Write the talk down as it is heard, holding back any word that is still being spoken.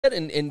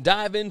and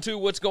dive into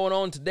what's going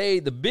on today.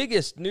 The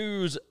biggest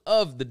news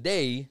of the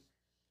day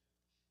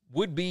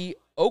would be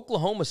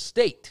Oklahoma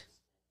State.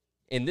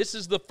 And this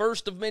is the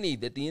first of many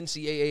that the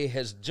NCAA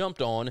has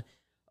jumped on.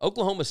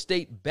 Oklahoma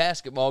State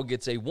basketball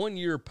gets a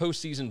 1-year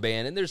postseason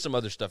ban, and there's some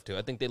other stuff too.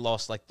 I think they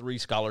lost like 3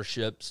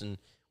 scholarships and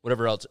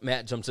whatever else.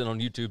 Matt jumps in on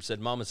YouTube, said,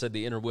 Mama said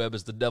the interweb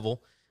is the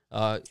devil.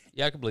 Yeah,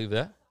 I can believe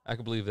that.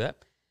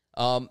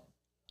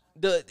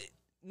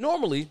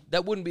 Normally,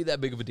 that wouldn't be that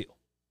big of a deal,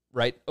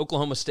 right?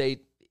 Oklahoma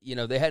State,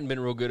 they hadn't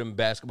been real good in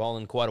basketball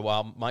in quite a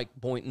while. Mike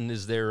Boynton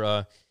is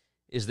their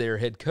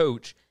head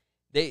coach.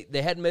 They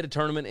hadn't made a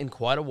tournament in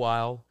quite a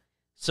while.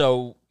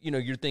 So,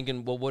 you're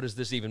thinking, well, what does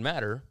this even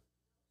matter?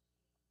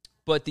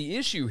 But the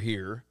issue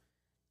here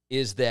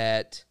is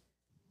that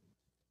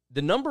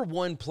the number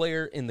one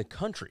player in the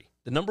country,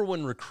 the number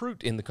one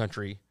recruit in the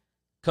country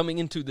coming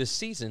into this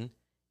season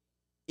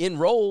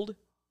enrolled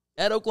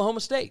at Oklahoma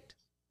State.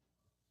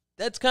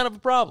 That's kind of a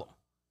problem.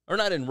 Or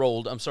not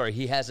enrolled. I'm sorry,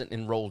 he hasn't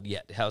enrolled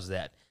yet. How's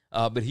that?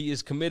 But he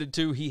is committed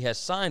to, he has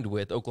signed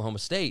with Oklahoma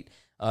State.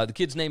 The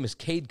kid's name is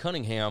Cade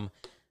Cunningham.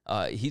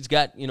 He's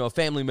got, a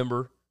family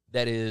member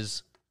that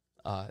is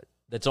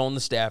that's on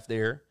the staff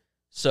there.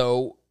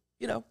 So,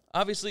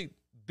 obviously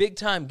big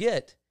time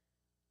get.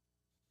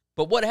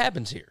 But what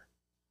happens here?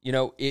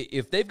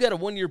 If they've got a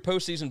 1-year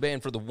postseason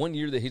ban for the 1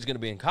 year that he's going to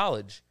be in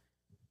college,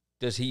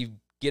 does he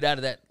get out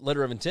of that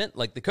letter of intent?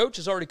 Like, the coach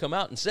has already come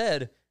out and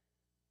said,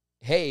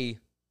 hey,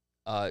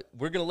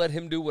 we're going to let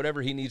him do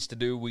whatever he needs to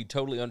do. We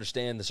totally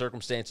understand the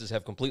circumstances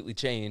have completely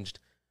changed.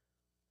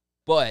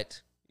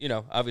 But,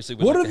 obviously.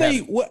 What are they?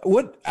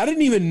 What? I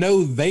didn't even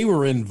know they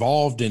were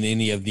involved in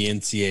any of the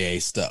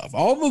NCAA stuff.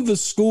 All of the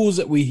schools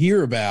that we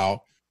hear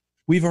about,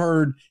 we've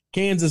heard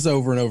Kansas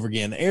over and over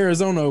again,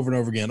 Arizona over and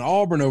over again,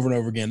 Auburn over and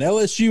over again,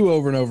 LSU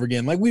over and over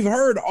again. Like, we've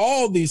heard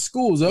all these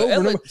schools over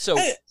and over. So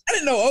I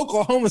didn't know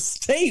Oklahoma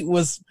State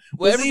was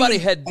everybody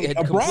had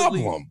a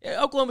problem.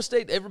 Oklahoma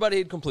State, everybody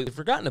had completely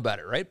forgotten about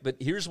it, right? But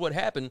here's what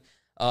happened.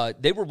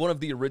 They were one of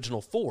the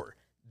original 4.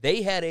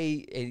 They had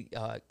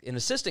an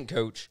assistant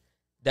coach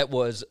that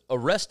was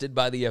arrested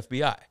by the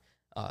FBI.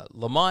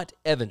 Lamont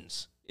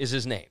Evans is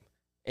his name.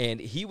 And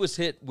he was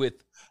hit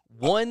with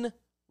one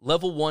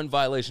level 1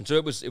 violation. So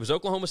it was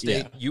Oklahoma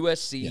State,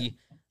 USC,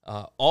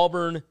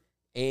 Auburn,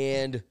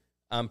 and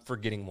I'm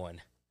forgetting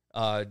one.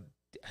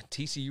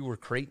 TCU or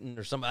Creighton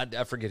or something.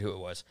 I forget who it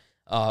was.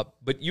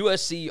 But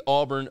USC,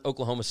 Auburn,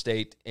 Oklahoma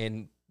State,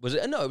 and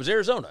it was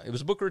Arizona. It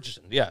was Book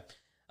Richardson. Yeah.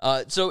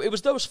 So it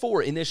was those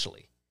 4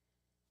 initially.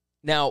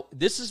 Now,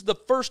 this is the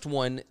first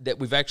one that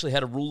we've actually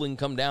had a ruling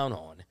come down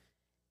on.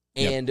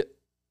 And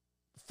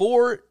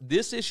for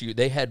this issue,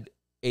 they had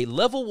a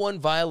level 1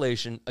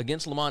 violation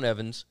against Lamont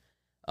Evans.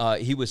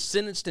 He was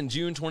sentenced in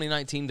June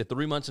 2019 to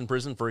 3 months in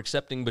prison for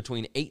accepting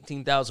between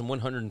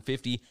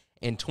 $18,150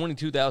 and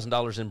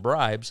 $22,000 in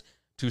bribes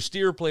to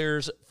steer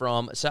players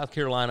from South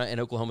Carolina and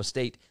Oklahoma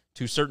State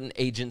to certain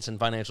agents and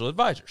financial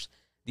advisors.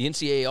 The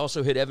NCAA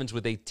also hit Evans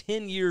with a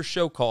 10-year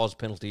show cause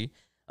penalty.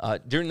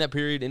 During that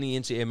period, any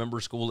NCAA member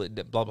school,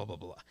 blah, blah, blah,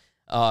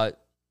 blah.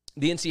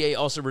 The NCAA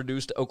also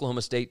reduced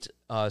Oklahoma State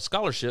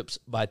scholarships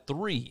by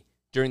 3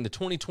 during the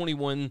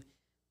 2021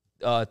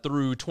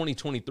 through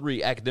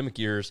 2023 academic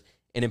years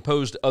and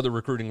imposed other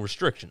recruiting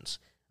restrictions.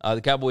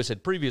 The Cowboys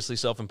had previously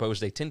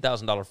self-imposed a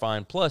 $10,000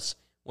 fine plus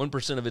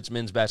 1% of its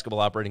men's basketball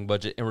operating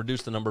budget and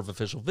reduced the number of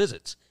official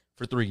visits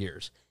for 3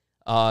 years.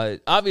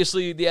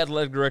 Obviously, the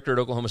athletic director at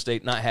Oklahoma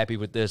State not happy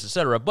with this,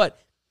 etc. But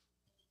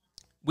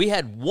we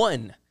had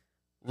one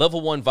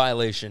level 1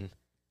 violation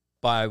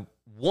by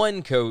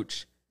one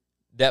coach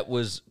that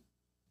was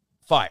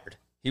fired.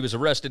 He was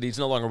arrested. He's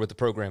no longer with the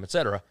program,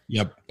 etc.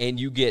 Yep. And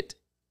you get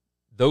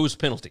those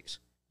penalties.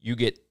 You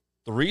get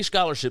 3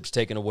 scholarships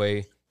taken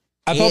away.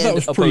 I thought that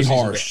was pretty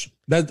harsh.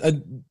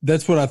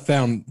 That's what I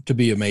found to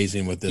be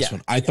amazing with this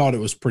one. I thought it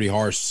was pretty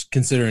harsh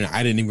considering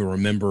I didn't even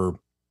remember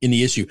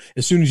any issue.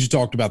 As soon as you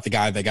talked about the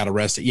guy that got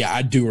arrested,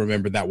 I do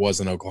remember that was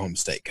an Oklahoma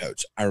State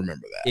coach. I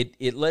remember that.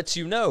 It lets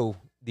you know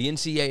the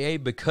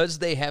NCAA, because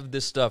they have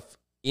this stuff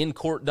in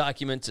court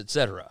documents,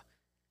 etc.,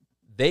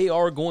 they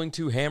are going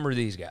to hammer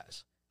these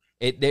guys.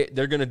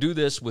 They're going to do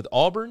this with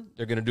Auburn.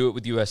 They're going to do it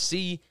with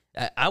USC.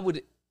 I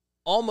would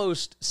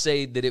almost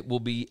say that it will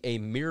be a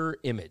mirror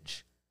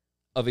image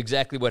of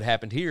exactly what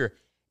happened here.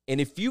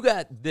 And if you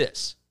got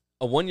this,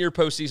 a 1-year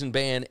postseason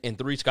ban and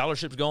 3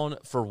 scholarships gone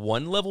for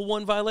one level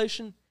 1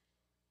 violation,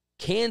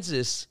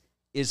 Kansas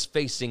is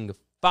facing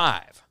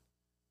 5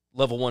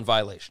 level 1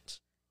 violations.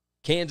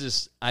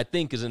 Kansas, I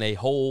think, is in a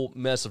whole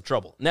mess of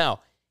trouble.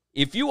 Now,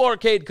 if you are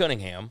Cade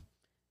Cunningham,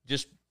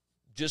 just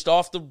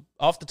off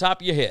the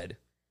top of your head,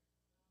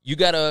 you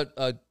got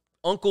a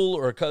uncle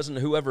or a cousin,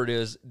 whoever it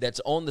is,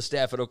 that's on the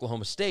staff at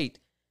Oklahoma State.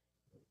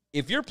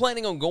 If you're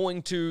planning on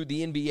going to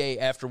the NBA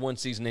after one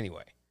season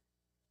anyway,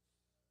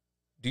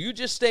 do you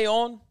just stay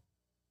on,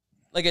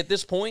 like at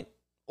this point,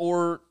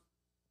 or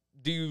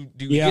do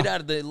you get out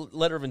of the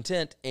letter of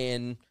intent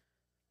and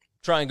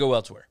try and go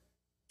elsewhere?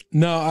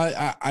 No,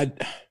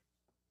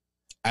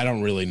 I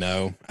don't really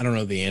know. I don't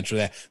know the answer to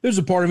that. There's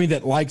a part of me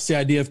that likes the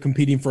idea of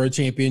competing for a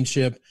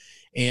championship.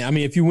 And I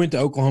mean, if you went to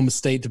Oklahoma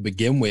State to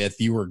begin with,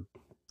 you were,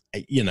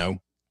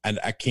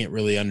 I can't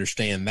really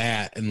understand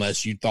that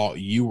unless you thought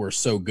you were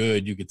so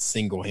good you could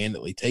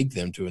single-handedly take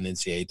them to an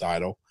NCAA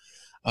title,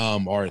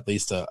 or at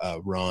least a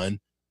run.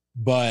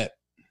 But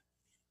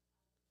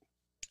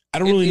I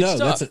don't really know.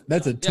 Tough.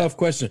 That's a tough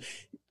question.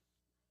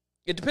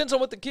 It depends on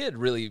what the kid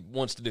really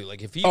wants to do.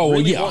 Like if he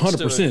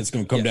 100%. It's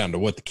going to come down to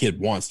what the kid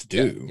wants to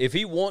do. Yeah. If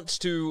he wants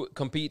to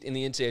compete in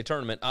the NCAA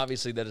tournament,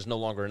 obviously that is no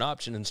longer an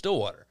option in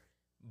Stillwater.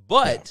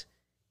 But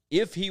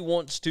if he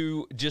wants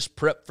to just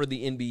prep for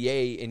the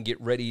NBA and get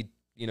ready,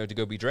 to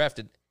go be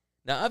drafted,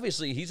 now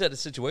obviously he's at a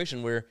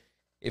situation where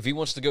if he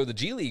wants to go the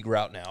G League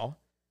route now,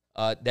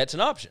 that's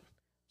an option.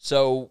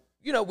 So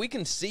we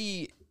can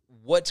see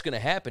what's going to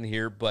happen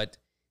here, but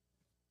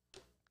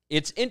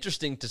it's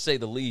interesting, to say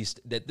the least,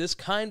 that this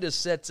kind of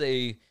sets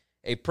a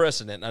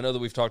precedent. I know that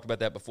we've talked about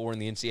that before,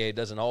 and the NCAA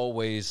doesn't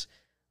always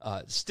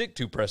stick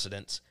to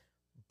precedents.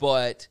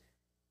 But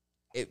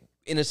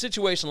in a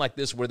situation like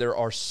this where there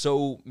are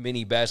so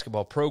many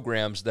basketball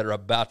programs that are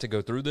about to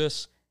go through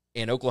this,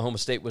 and Oklahoma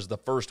State was the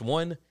first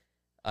one,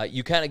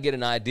 you kind of get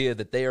an idea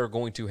that they are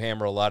going to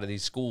hammer a lot of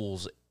these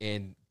schools,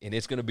 and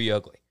it's going to be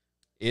ugly.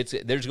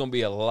 There's going to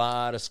be a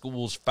lot of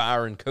schools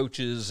firing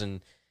coaches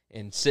and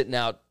sitting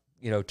out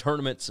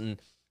tournaments and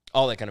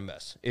all that kind of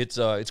mess.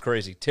 It's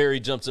crazy.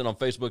 Terry jumps in on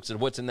Facebook, said,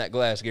 "What's in that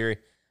glass, Gary?"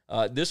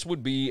 This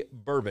would be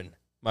bourbon,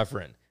 my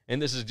friend.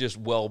 And this is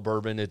just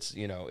bourbon. It's,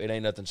 it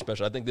ain't nothing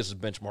special. I think this is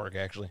Benchmark,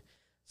 actually.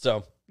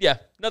 So, yeah,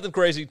 nothing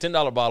crazy.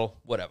 $10 bottle,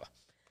 whatever.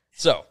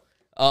 So,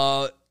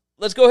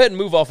 let's go ahead and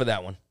move off of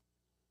that one.